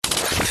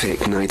Vic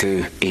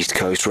Naidoo, East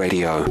Coast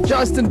Radio.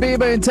 Justin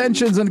Bieber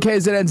Intentions on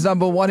KZN's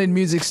number one in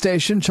music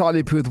station.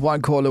 Charlie Puth,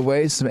 one call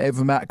away. Some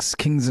Ava Max,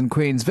 Kings and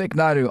Queens. Vic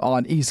Naidoo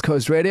on East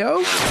Coast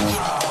Radio.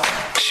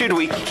 Should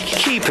we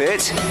keep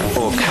it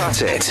or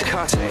cut it?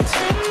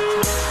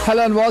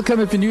 Hello and welcome.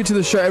 If you're new to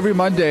the show, every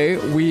Monday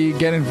we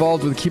get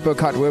involved with Keep or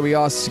Cut, where we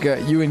ask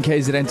you in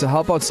KZN to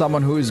help out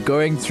someone who is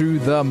going through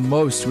the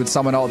most with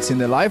someone else in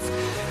their life.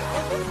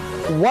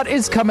 What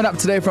is coming up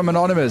today from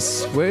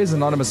Anonymous? Where is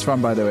Anonymous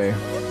from, by the way?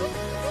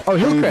 Oh,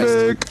 Hillcrest.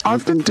 Hey Vic,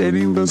 I've been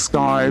dating this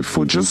guy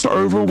for just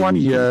over 1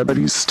 year, but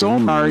he's still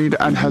married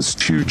and has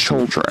 2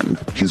 children.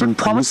 He's been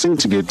promising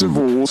to get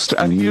divorced,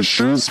 and he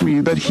assures me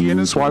that he and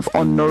his wife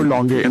are no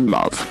longer in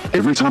love.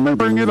 Every time I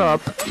bring it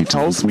up, he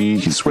tells me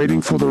he's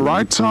waiting for the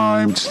right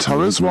time to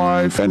tell his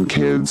wife and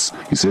kids.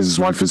 He says his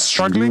wife is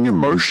struggling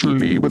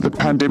emotionally with the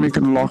pandemic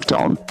and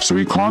lockdown, so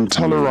he can't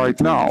tell her right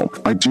now.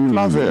 I do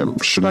love him.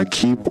 Should I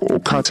keep or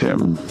cut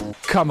him?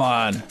 Come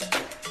on.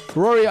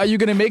 Rory, are you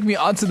going to make me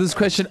answer this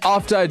question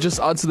after I just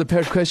answer the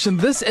parrot question?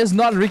 This is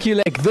not Ricky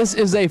Lake. This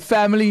is a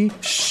family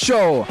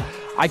show.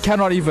 I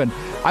cannot even.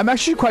 I'm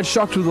actually quite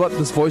shocked with what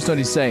this voice note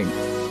is saying.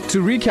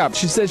 To recap,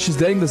 she said she's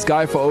dating this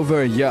guy for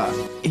over a year.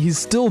 He's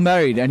still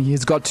married and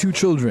he's got 2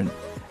 children.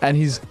 And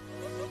he's,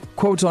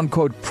 quote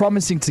unquote,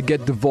 promising to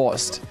get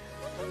divorced.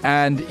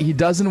 And he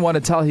doesn't want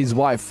to tell his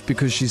wife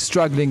because she's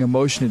struggling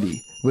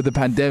emotionally with the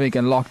pandemic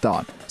and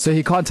lockdown. So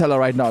he can't tell her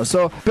right now.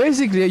 So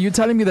basically, are you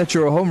telling me that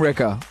you're a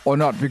homewrecker or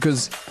not?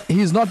 Because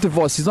he's not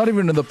divorced. He's not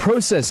even in the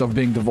process of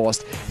being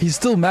divorced. He's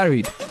still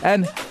married.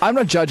 And I'm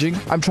not judging.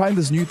 I'm trying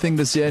this new thing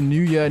this year.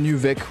 New year, new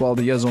Vic. Well,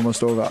 the year's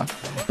almost over.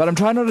 But I'm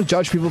trying not to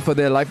judge people for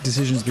their life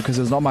decisions because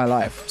it's not my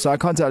life. So I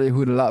can't tell you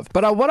who to love.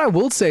 But what I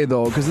will say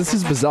though, because this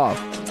is bizarre,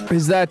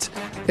 is that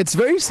it's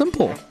very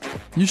simple.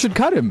 You should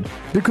cut him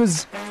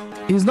because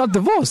he's not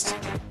divorced.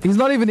 He's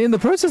not even in the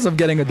process of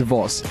getting a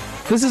divorce.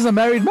 This is a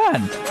married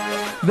man.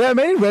 There are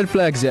many red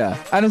flags here.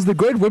 And as the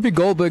great Whoopi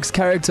Goldberg's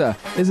character,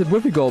 is it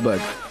Whoopi Goldberg?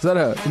 Is that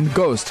her? In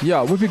Ghost.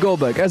 Yeah, Whoopi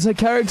Goldberg. As her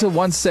character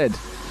once said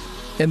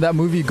in that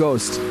movie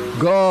Ghost,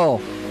 girl,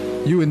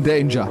 you in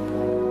danger.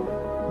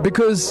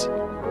 Because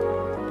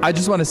I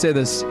just want to say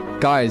this,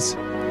 guys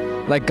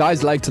like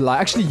to lie.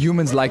 Actually,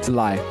 humans like to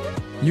lie.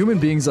 Human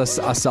beings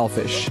are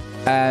selfish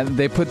and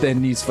they put their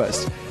needs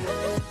first.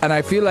 And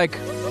I feel like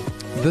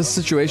this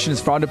situation is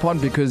frowned upon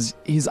because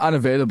he's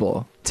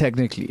unavailable,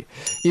 technically,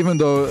 even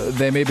though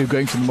they may be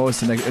going through the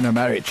most in a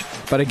marriage.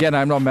 But again,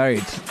 I'm not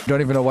married.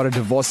 Don't even know what a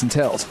divorce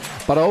entails.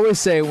 But I always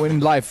say, when in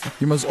life,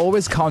 you must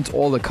always count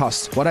all the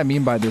costs. What I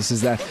mean by this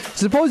is that,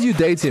 suppose you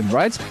date him,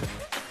 right?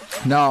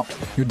 Now,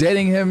 you're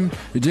dating him,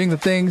 you're doing the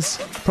things.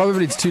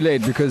 Probably it's too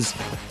late because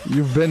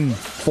you've been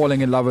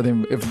falling in love with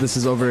him if this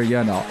is over a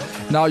year now.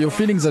 Now, your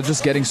feelings are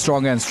just getting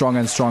stronger and stronger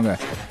and stronger.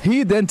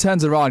 He then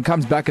turns around,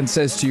 comes back and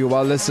says to you,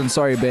 well, listen,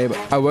 sorry, babe,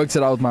 I worked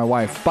it out with my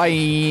wife.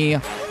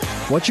 Bye.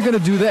 What you gonna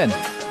do then?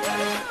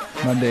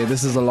 Monday.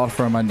 This is a lot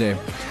for a Monday.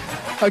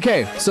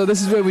 Okay, so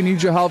this is where we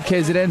need your help.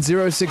 KZN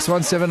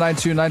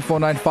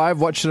 0617929495.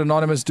 What should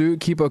Anonymous do?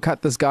 Keep or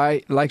cut this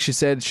guy? Like she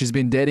said, she's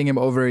been dating him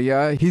over a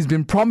year. He's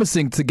been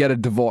promising to get a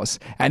divorce,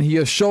 and he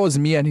assures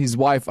me and his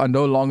wife are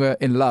no longer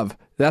in love.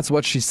 That's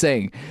what she's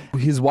saying.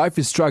 His wife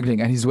is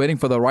struggling and he's waiting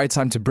for the right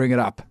time to bring it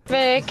up.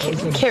 Vic,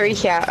 Kerry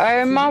here.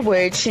 Oh my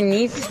word, she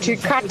needs to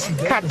cut.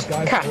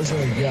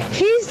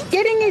 He's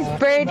getting his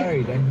bread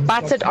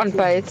buttered on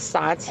both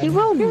sides. He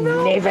will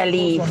never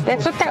leave.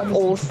 That's what they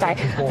all say.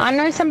 I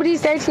know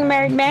somebody's dating a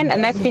married man,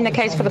 and that's been the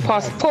case for the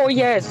past 4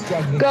 years.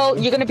 Girl,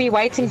 you're going to be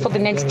waiting for the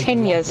next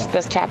 10 years for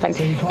this to happen.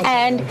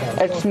 And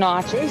it's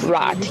not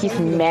right. He's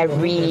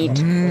married.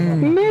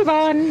 Move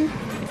on.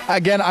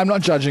 Again, I'm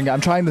not judging.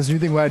 I'm trying this new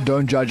thing where I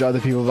don't judge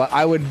other people, but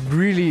I would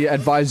really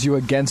advise you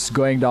against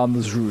going down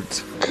this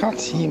route. Cut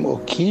him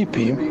or keep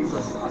him?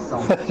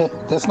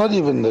 That's not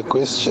even the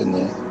question.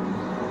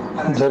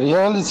 The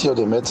reality of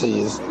the matter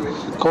is,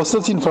 go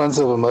sit in front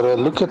of a mirror,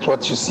 look at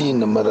what you see in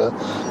the mirror,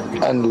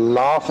 and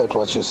laugh at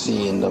what you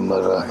see in the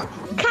mirror.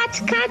 Cut,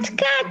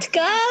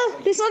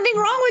 girl. There's nothing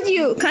wrong with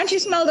you. Can't you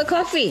smell the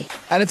coffee?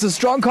 And it's a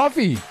strong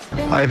coffee.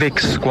 Hi, Vic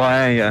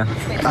Squire.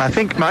 I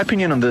think my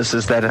opinion on this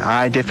is that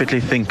I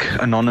definitely think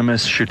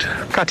Anonymous should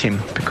cut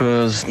him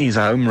because he's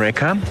a home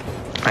wrecker,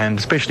 and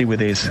especially with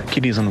his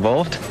kiddies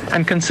involved.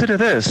 And consider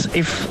this,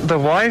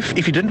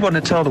 if you didn't want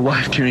to tell the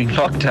wife during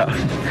lockdown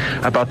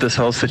about this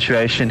whole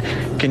situation,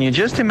 can you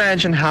just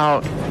imagine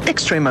how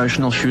extra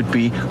emotional she would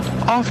be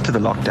after the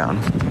lockdown?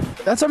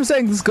 That's what I'm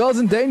saying. This girl's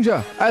in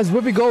danger. As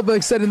Whoopi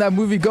Goldberg said in that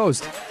movie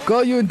Ghost.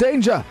 Girl, you're in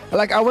danger.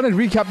 Like, I want to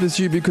recap this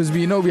to you because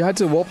we had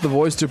to warp the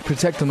voice to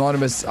protect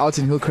Anonymous out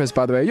in Hillcrest,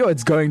 by the way. Yo,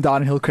 it's going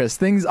down Hillcrest.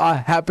 Things are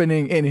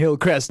happening in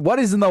Hillcrest. What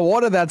is in the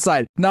water that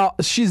side? Now,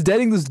 she's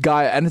dating this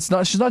guy, and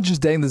she's not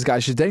just dating this guy.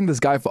 She's dating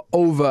this guy for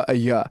over a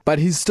year. But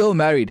he's still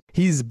married.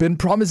 he's been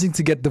promising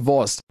to get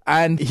divorced,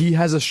 and he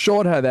has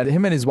assured her that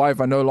him and his wife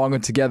are no longer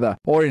together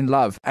or in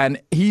love.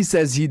 And he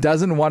says he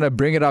doesn't want to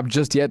bring it up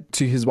just yet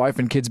to his wife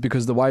and kids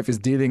because the wife is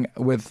dealing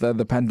with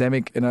the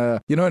pandemic in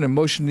an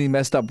emotionally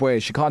messed up way.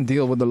 She can't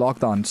deal with the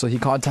lockdown, so he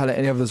can't tell her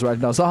any of this right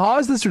now. So how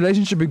has this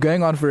relationship been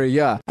going on for a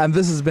year and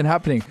this has been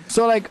happening?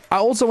 So I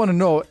also want to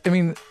know,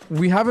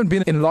 we haven't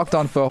been in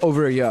lockdown for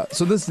over a year.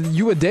 So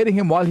you were dating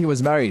him while he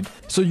was married.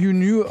 So you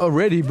knew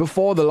already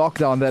before the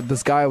lockdown that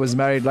this guy was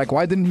married.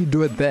 Why didn't he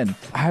do it then?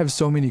 I have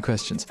so many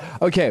questions.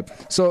 Okay,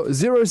 so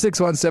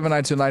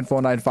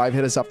 0617929495,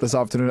 hit us up this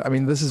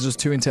afternoon. This is just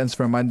too intense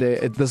for a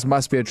Monday. This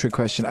must be a trick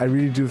question. I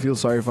really do feel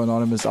sorry for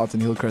Anonymous out in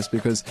Hillcrest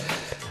because,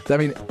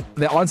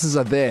 the answers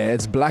are there.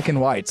 It's black and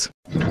white.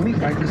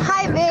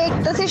 Hi Vic,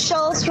 this is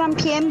Charles from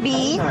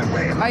PMB.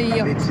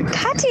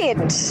 Cut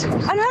it.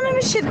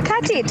 Anonymous should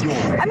cut it.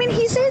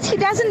 He says he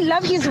doesn't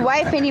love his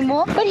wife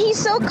anymore, but he's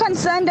so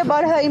concerned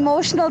about her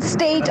emotional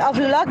state of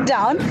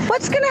lockdown.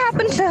 What's going to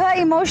happen to her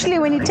emotionally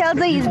when he tells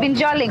her he's been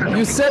jolling?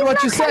 You said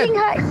what you said. He's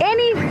not telling her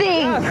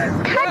anything.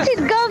 Cut it,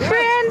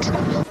 girlfriend.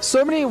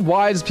 So many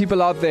wise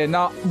people out there.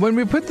 Now, when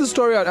we put the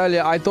story out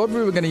earlier, I thought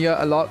we were going to hear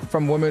a lot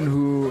from women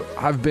who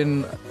have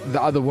been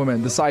the other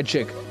woman, the side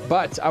chick.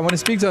 But I want to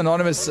speak to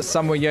Anonymous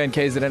somewhere here in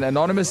KZN.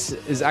 Anonymous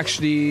is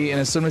actually in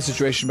a similar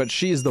situation, but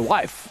she is the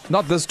wife.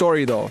 Not this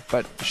story, though,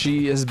 but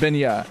she has been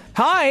here.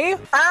 Hi!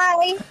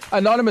 Hi!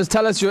 Anonymous,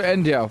 tell us your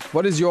end here.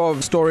 What is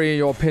your story,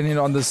 your opinion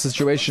on this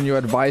situation, your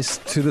advice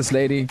to this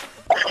lady?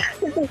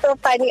 This is so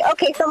funny.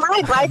 Okay, so my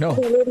advice to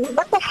you lady,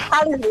 what the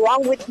hell is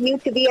wrong with you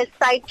to be a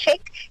side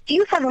chick? Do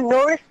you have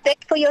no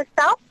respect for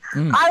yourself?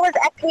 I was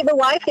actually the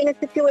wife in a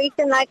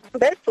situation like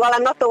this. Well,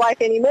 I'm not the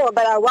wife anymore,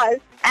 but I was.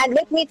 And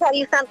let me tell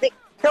you something.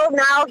 So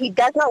now he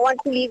does not want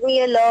to leave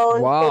me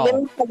alone. Wow. So let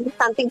me tell you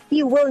something.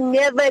 He will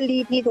never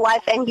leave his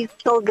wife and his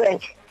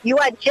children. You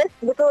are just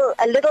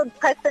a little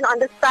person on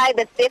the side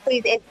that's there for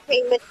his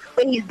entertainment.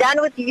 When he's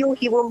done with you,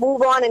 he will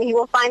move on and he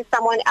will find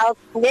someone else.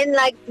 Men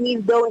like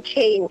these don't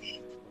change.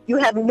 You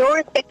have no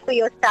respect for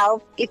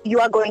yourself if you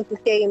are going to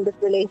stay in this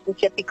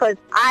relationship, because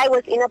I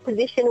was in a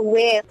position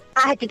where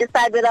I had to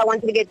decide whether I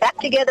wanted to get back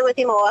together with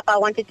him or if I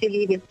wanted to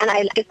leave him. And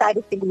I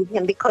decided to leave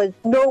him because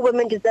no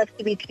woman deserves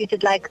to be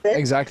treated like this.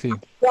 Exactly.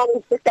 One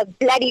is just a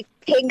bloody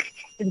pig,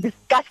 a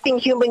disgusting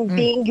human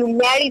being. You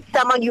married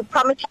someone, you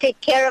promised to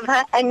take care of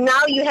her, and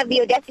now you have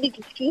the audacity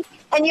to cheat.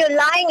 And you're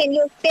lying and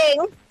you're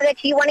saying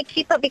that you want to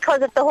keep her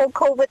because of the whole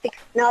COVID thing.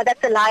 No,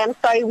 that's a lie. I'm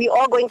sorry. We're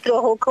all going through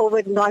a whole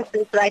COVID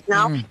nonsense right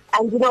now.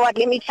 And you know what?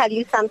 Let me tell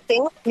you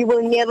something. You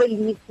will never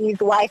leave his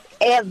wife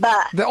ever.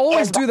 They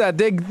always do that.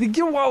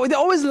 They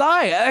always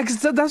lie.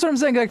 That's what I'm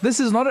saying.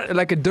 This is not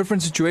a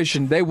different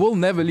situation. They will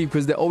never leave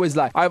because they always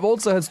lie. I've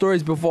also heard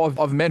stories before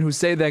of men who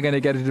say they're going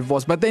to get a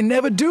divorce, but they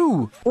never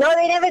do. No,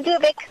 they never do,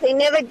 Vic. They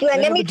never do.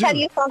 And let me tell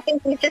you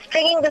something. He's just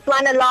stringing this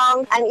one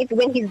along. And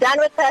when he's done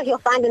with her, he'll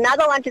find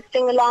another one to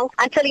string along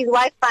until his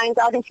wife finds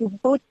out and she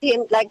boots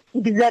him like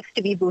he deserves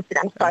to be booted.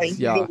 I'm sorry.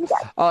 Yeah.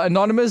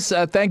 Anonymous,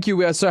 thank you.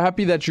 We are so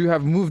happy that you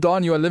have moved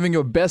on. You are living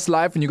your best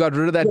life and you got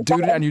rid of that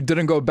dude and you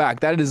didn't go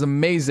back. That is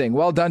amazing.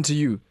 Well done to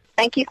you.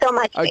 Thank you so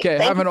much. Okay,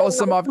 have an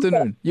awesome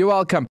afternoon. You're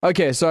welcome.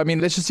 Okay, so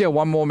let's just hear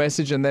one more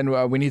message and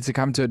then we need to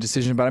come to a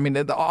decision. But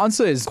the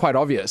answer is quite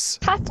obvious.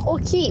 Cut or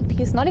keep.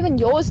 He's not even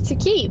yours to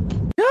keep.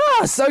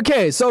 Yes,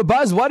 okay. So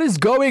Buzz, what is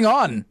going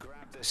on?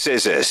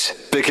 Scissors,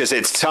 because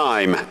it's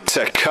time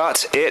to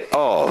cut it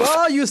off.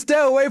 Well, you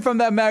stay away from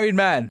that married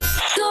man.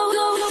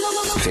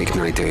 Vic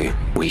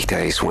Naidoo,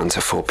 weekdays 1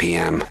 to 4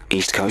 p.m.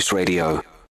 East Coast Radio.